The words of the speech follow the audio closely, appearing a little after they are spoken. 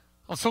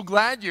I'm so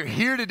glad you're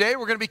here today.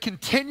 We're going to be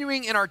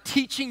continuing in our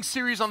teaching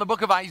series on the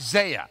book of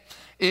Isaiah.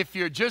 If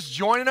you're just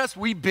joining us,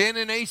 we've been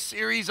in a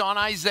series on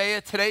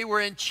Isaiah. Today we're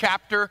in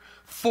chapter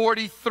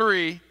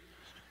 43.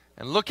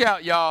 And look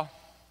out, y'all.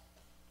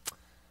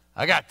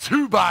 I got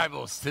two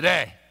Bibles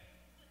today.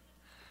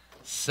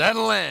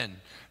 Settle in.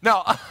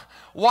 Now,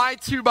 why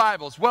two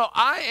Bibles? Well,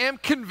 I am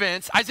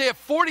convinced Isaiah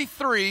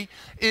 43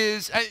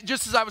 is,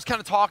 just as I was kind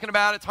of talking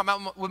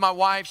about with my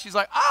wife, she's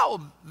like,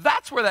 oh,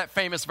 that's where that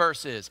famous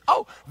verse is.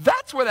 Oh,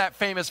 that's where that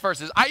famous verse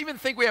is. I even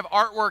think we have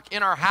artwork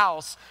in our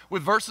house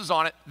with verses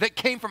on it that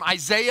came from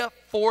Isaiah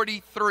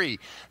 43.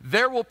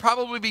 There will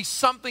probably be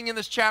something in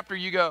this chapter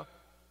you go,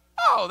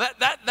 oh,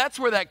 that's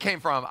where that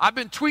came from. I've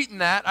been tweeting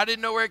that. I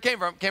didn't know where it came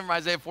from. It came from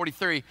Isaiah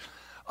 43.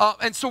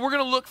 And so we're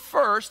going to look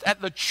first at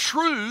the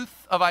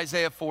truth of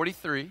Isaiah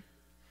 43.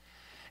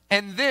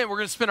 And then we're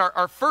going to spend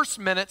our first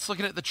minutes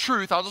looking at the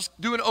truth. I'll just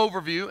do an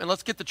overview and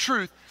let's get the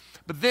truth.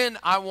 But then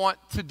I want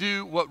to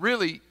do what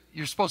really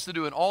you're supposed to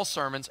do in all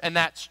sermons, and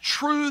that's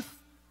truth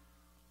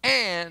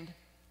and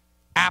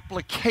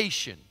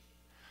application.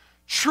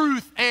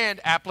 Truth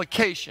and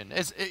application.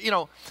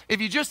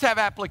 If you just have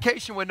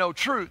application with no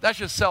truth, that's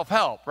just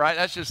self-help, right?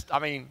 That's just,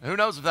 who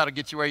knows if that'll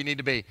get you where you need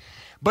to be.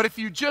 But if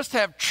you just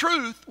have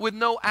truth with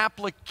no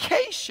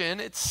application,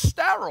 it's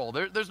sterile.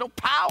 There's no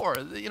power.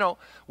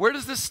 Where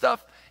does this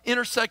stuff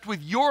intersect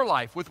with your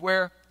life, with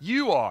where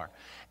you are?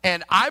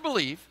 And I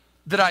believe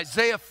that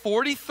Isaiah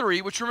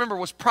 43, which remember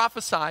was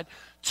prophesied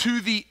to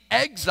the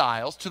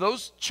exiles, to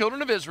those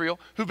children of Israel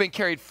who've been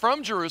carried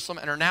from Jerusalem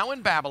and are now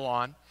in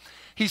Babylon,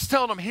 he's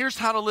telling them, here's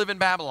how to live in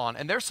Babylon.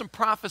 And there's some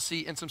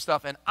prophecy and some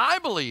stuff. And I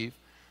believe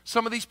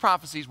some of these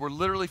prophecies were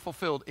literally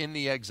fulfilled in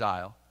the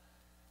exile.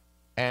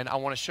 And I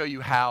want to show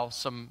you how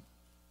some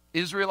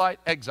Israelite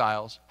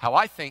exiles, how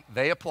I think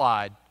they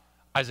applied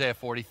Isaiah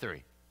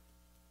 43.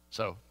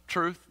 So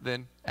truth,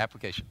 then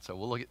application. So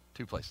we'll look at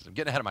two places. I'm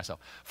getting ahead of myself.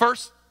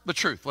 First, the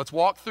truth. Let's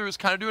walk through, let's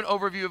kind of do an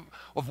overview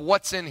of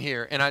what's in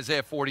here in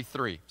Isaiah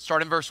 43.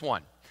 Start in verse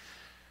 1.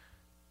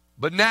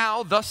 But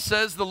now, thus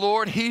says the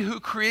Lord, he who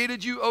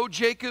created you, O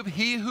Jacob,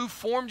 he who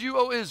formed you,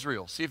 O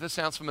Israel. See if this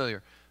sounds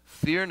familiar.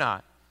 Fear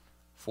not,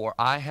 for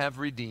I have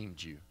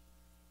redeemed you.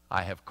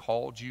 I have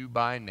called you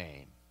by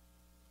name.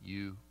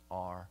 You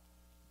are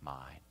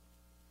mine.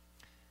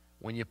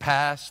 When you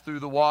pass through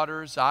the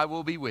waters, I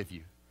will be with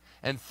you.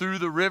 And through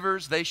the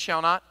rivers, they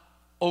shall not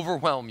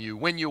overwhelm you.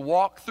 When you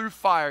walk through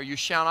fire, you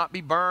shall not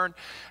be burned,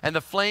 and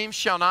the flames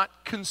shall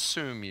not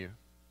consume you.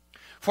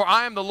 For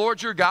I am the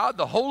Lord your God,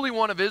 the Holy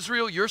One of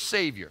Israel, your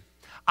Savior.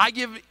 I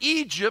give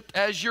Egypt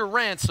as your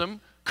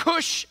ransom,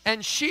 Cush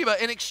and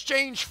Sheba in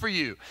exchange for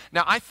you.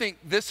 Now, I think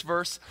this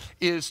verse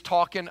is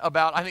talking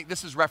about, I think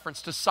this is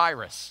reference to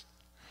Cyrus.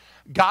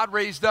 God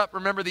raised up,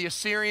 remember the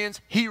Assyrians,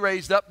 he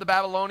raised up the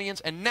Babylonians,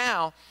 and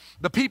now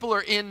the people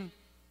are in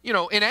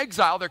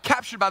exile. They're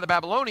captured by the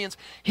Babylonians.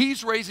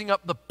 He's raising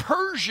up the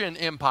Persian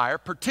Empire,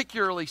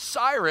 particularly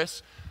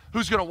Cyrus,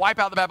 who's going to wipe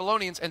out the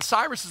Babylonians, and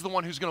Cyrus is the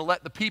one who's going to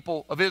let the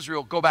people of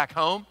Israel go back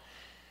home.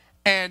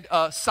 And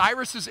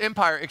Cyrus's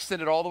empire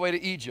extended all the way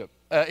to Egypt.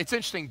 It's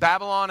interesting,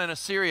 Babylon and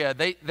Assyria,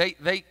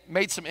 they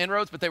made some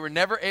inroads, but they were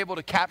never able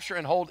to capture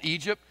and hold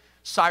Egypt.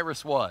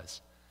 Cyrus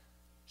was.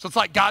 So it's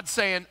like God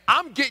saying,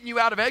 I'm getting you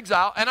out of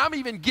exile, and I'm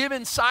even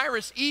giving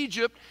Cyrus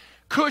Egypt,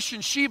 Cush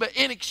and Sheba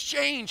in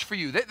exchange for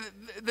you.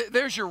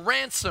 There's your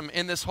ransom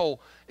in this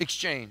whole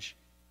exchange.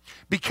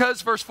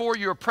 Because, verse 4,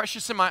 you are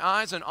precious in my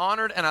eyes and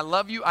honored, and I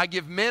love you. I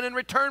give men in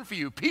return for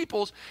you,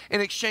 peoples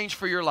in exchange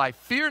for your life.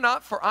 Fear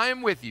not, for I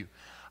am with you.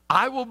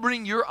 I will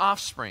bring your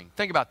offspring.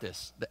 Think about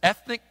this. The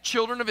ethnic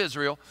children of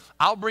Israel,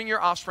 I'll bring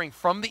your offspring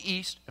from the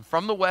east, and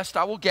from the west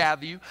I will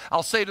gather you.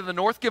 I'll say to the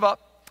north, give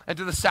up, and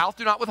to the south,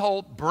 do not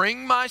withhold.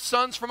 Bring my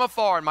sons from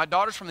afar, and my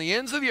daughters from the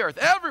ends of the earth.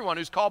 Everyone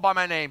who's called by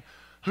my name,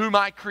 whom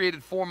I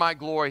created for my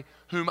glory,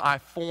 whom I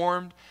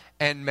formed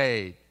and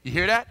made. You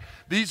hear that?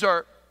 These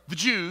are the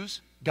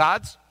Jews,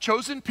 God's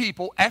chosen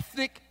people,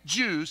 ethnic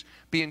Jews,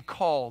 being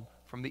called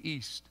from the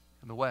east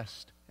and the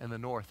west and the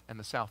north and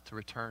the south to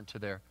return to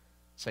their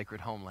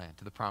sacred homeland,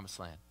 to the promised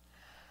land.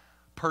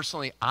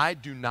 Personally, I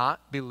do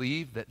not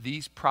believe that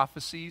these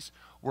prophecies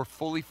were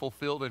fully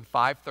fulfilled in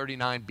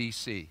 539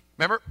 BC.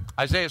 Remember,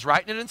 Isaiah's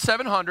writing it in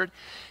 700.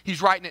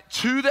 He's writing it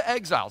to the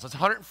exiles. It's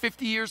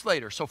 150 years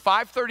later. So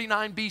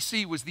 539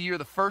 BC was the year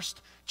the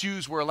first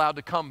Jews were allowed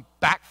to come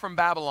back from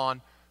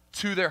Babylon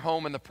to their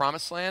home in the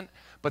promised land.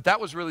 But that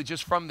was really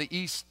just from the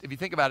east, if you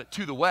think about it,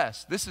 to the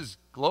west. This is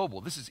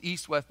global. This is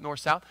east, west, north,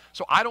 south.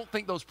 So I don't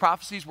think those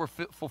prophecies were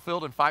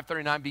fulfilled in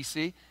 539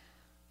 BC.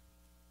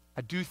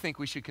 I do think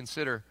we should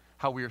consider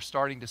how we are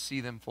starting to see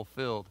them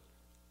fulfilled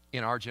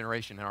in our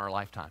generation, in our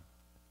lifetime.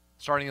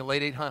 Starting in the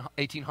late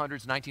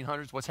 1800s,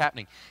 1900s, what's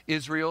happening?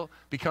 Israel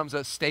becomes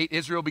a state,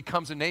 Israel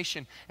becomes a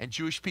nation, and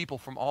Jewish people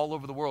from all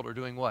over the world are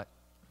doing what?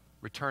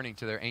 Returning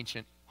to their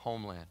ancient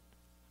homeland.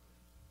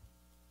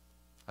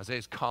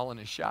 Isaiah's calling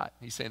his shot.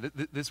 He's saying,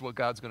 this is what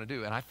God's going to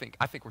do, and I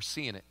think we're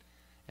seeing it,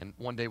 and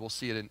one day we'll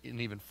see it in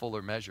even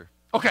fuller measure.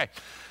 Okay,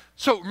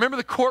 so remember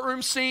the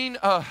courtroom scene?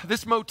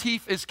 This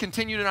motif is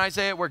continued in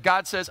Isaiah where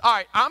God says, all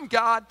right, I'm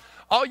God.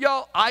 All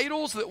y'all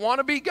idols that want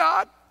to be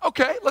God,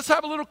 okay, let's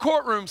have a little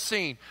courtroom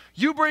scene.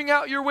 You bring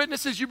out your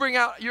witnesses, you bring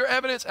out your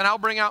evidence, and I'll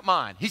bring out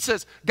mine.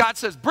 God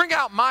says, bring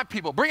out my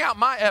people, bring out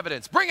my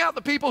evidence. Bring out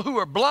the people who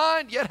are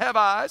blind yet have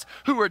eyes,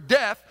 who are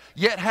deaf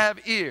yet have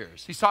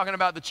ears. He's talking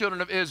about the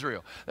children of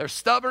Israel. They're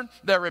stubborn,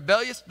 they're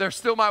rebellious, they're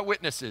still my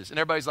witnesses. And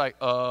everybody's like,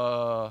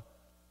 God,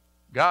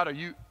 are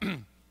you...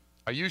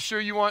 Are you sure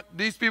you want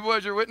these people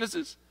as your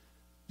witnesses?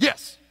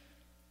 Yes.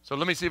 So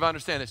let me see if I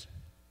understand this.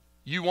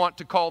 You want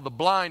to call the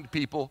blind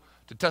people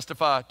to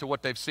testify to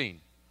what they've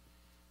seen.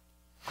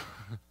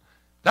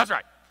 That's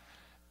right.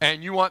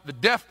 And you want the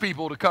deaf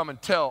people to come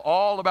and tell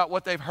all about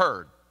what they've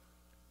heard.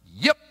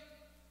 Yep.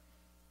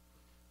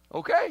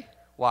 Okay.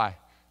 Why?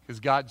 Because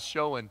God's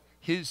showing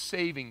his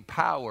saving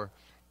power.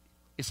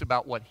 It's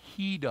about what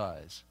he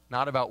does,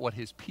 not about what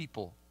his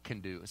people can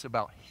do. It's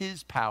about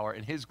his power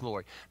and his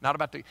glory, not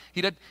about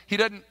he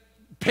doesn't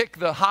pick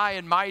the high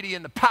and mighty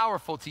and the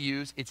powerful to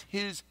use. It's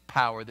his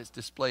power that's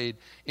displayed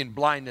in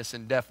blindness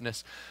and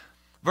deafness.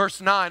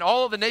 Verse 9,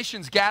 all of the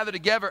nations gather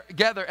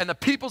together and the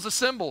peoples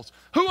assembles.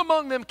 Who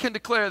among them can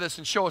declare this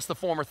and show us the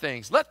former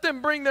things? Let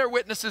them bring their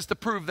witnesses to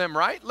prove them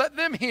right. Let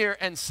them hear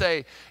and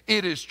say,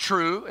 it is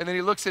true. And then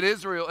he looks at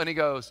Israel and he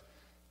goes,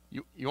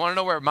 you want to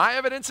know where my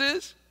evidence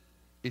is?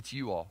 It's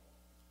you all.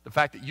 The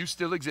fact that you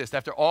still exist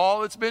after all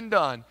that's been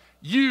done,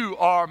 you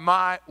are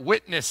my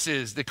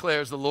witnesses,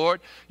 declares the Lord.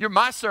 You're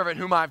my servant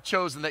whom I've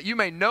chosen, that you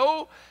may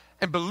know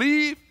and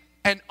believe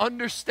and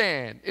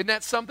understand. Isn't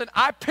that something?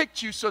 I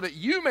picked you so that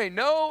you may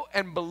know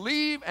and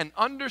believe and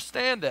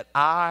understand that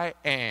I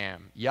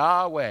am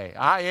Yahweh.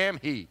 I am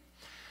he.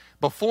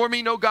 Before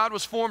me no God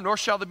was formed, nor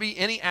shall there be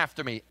any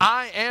after me.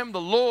 I am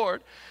the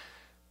Lord.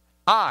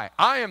 I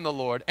am the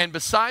Lord, and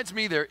besides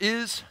me there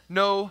is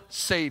no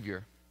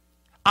Savior.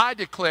 I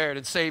declared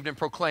and saved and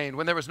proclaimed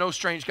when there was no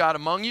strange God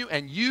among you,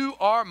 and you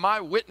are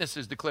my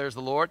witnesses, declares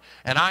the Lord,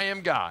 and I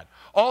am God.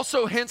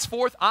 Also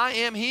henceforth I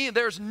am he, and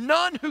there's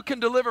none who can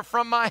deliver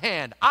from my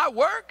hand. I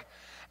work,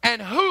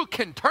 and who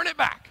can turn it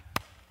back?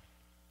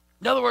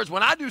 In other words,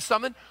 when I do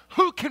something,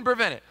 who can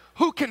prevent it?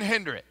 Who can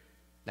hinder it?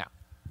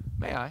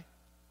 Now,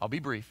 I'll be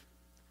brief.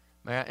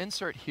 May I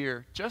insert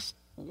here just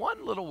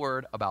one little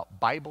word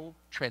about Bible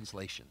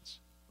translations.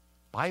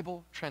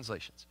 Bible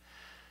translations.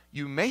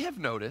 You may have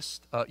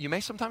noticed, you may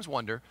sometimes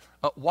wonder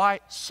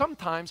why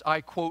sometimes I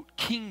quote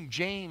King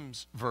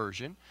James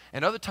Version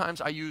and other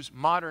times I use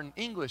modern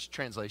English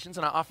translations,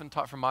 and I often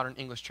talk from modern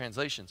English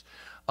translations.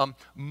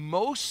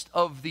 Most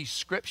of the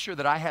scripture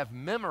that I have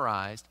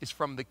memorized is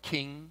from the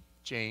King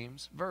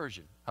James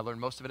Version. I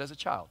learned most of it as a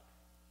child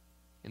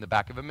in the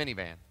back of a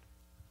minivan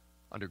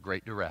under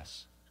great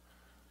duress.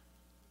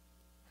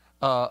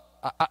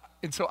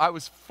 And so I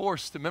was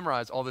forced to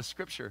memorize all this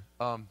scripture.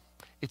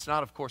 It's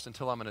not, of course,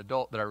 until I'm an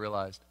adult that I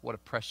realized what a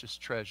precious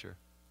treasure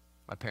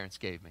my parents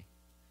gave me.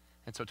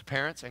 And so to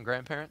parents and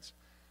grandparents,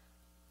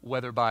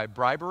 whether by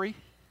bribery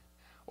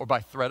or by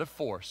threat of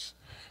force,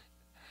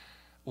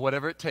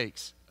 whatever it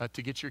takes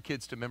to get your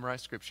kids to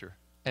memorize Scripture.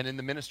 And in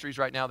the ministries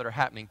right now that are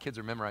happening, kids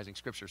are memorizing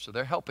Scripture. So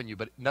they're helping you,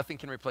 but nothing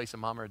can replace a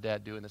mom or a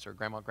dad doing this, or a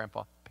grandma,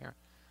 grandpa,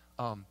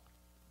 parent.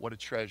 What a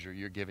treasure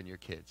you're giving your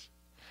kids.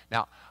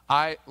 Now,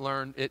 I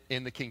learned it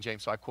in the King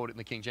James, so I quote it in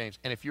the King James.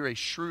 And if you're a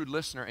shrewd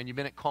listener and you've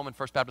been at Coleman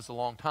First Baptist a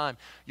long time,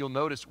 you'll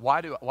notice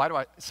why do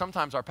I,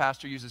 sometimes our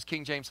pastor uses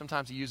King James,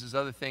 sometimes he uses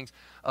other things.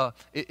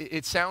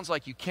 It sounds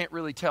like you can't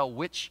really tell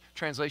which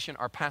translation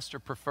our pastor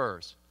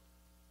prefers.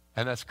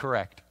 And that's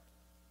correct.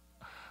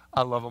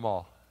 I love them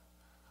all.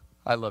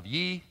 I love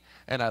ye,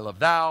 and I love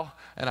thou,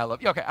 and I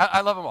love, okay,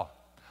 I love them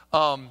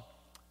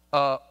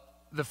all.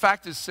 The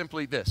fact is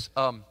simply this.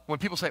 When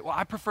people say, well,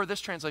 I prefer this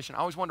translation, I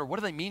always wonder, what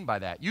do they mean by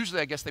that? Usually,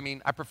 I guess they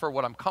mean, I prefer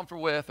what I'm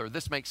comfortable with, or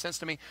this makes sense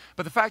to me.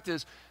 But the fact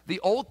is, the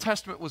Old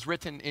Testament was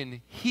written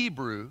in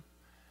Hebrew,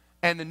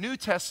 and the New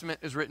Testament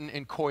is written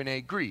in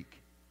Koine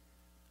Greek.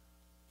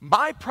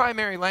 My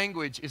primary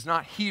language is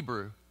not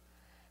Hebrew,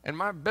 and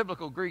my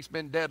biblical Greek's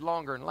been dead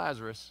longer than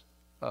Lazarus.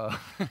 A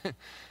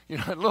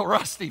little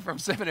rusty from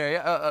seminary.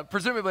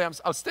 Presumably,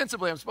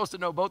 ostensibly, I'm supposed to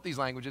know both these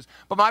languages,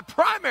 but my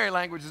primary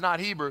language is not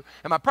Hebrew,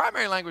 and my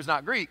primary language is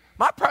not Greek.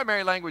 My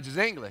primary language is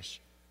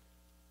English,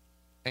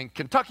 and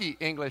Kentucky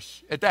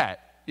English at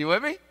that. You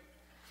with me?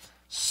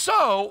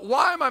 So,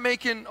 why am I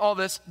making all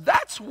this?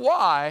 That's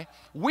why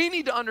we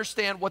need to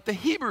understand what the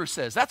Hebrew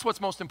says. That's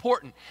what's most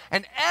important.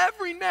 And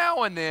every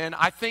now and then,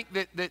 I think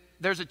that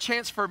there's a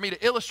chance for me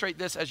to illustrate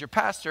this as your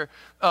pastor.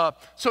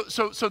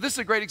 So this is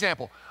a great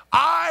example.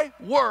 I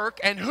work,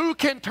 and who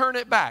can turn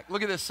it back?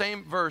 Look at this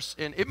same verse.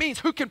 It means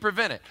who can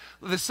prevent it.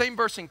 The same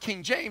verse in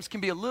King James can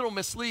be a little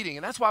misleading,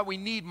 and that's why we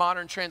need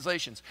modern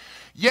translations.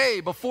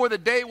 Yea, before the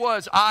day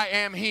was, I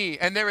am he,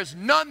 and there is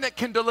none that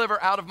can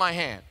deliver out of my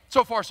hand.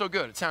 So far, so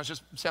good. It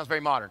sounds very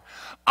modern.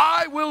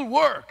 I will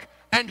work,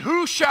 and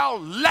who shall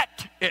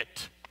let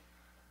it?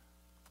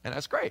 And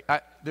that's great.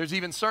 There's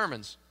even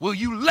sermons. Will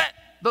you let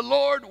the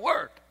Lord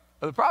work?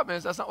 But the problem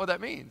is that's not what that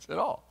means at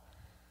all.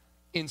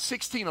 In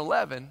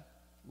 1611,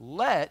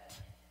 let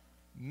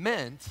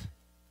meant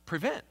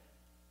prevent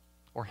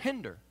or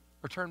hinder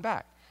or turn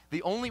back.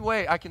 The only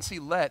way I can see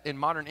let in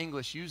modern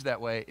English used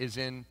that way is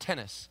in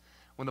tennis.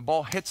 When the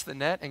ball hits the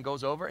net and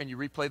goes over and you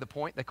replay the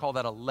point, they call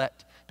that a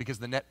let because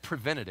the net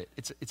prevented it.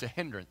 It's a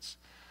hindrance.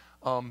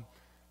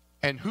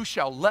 And who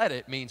shall let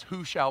it means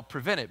who shall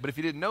prevent it. But if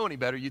you didn't know any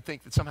better, you'd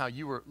think that somehow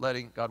you were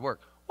letting God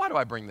work. Why do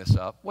I bring this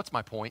up? What's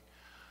my point?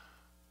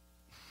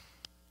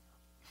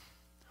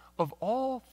 Of all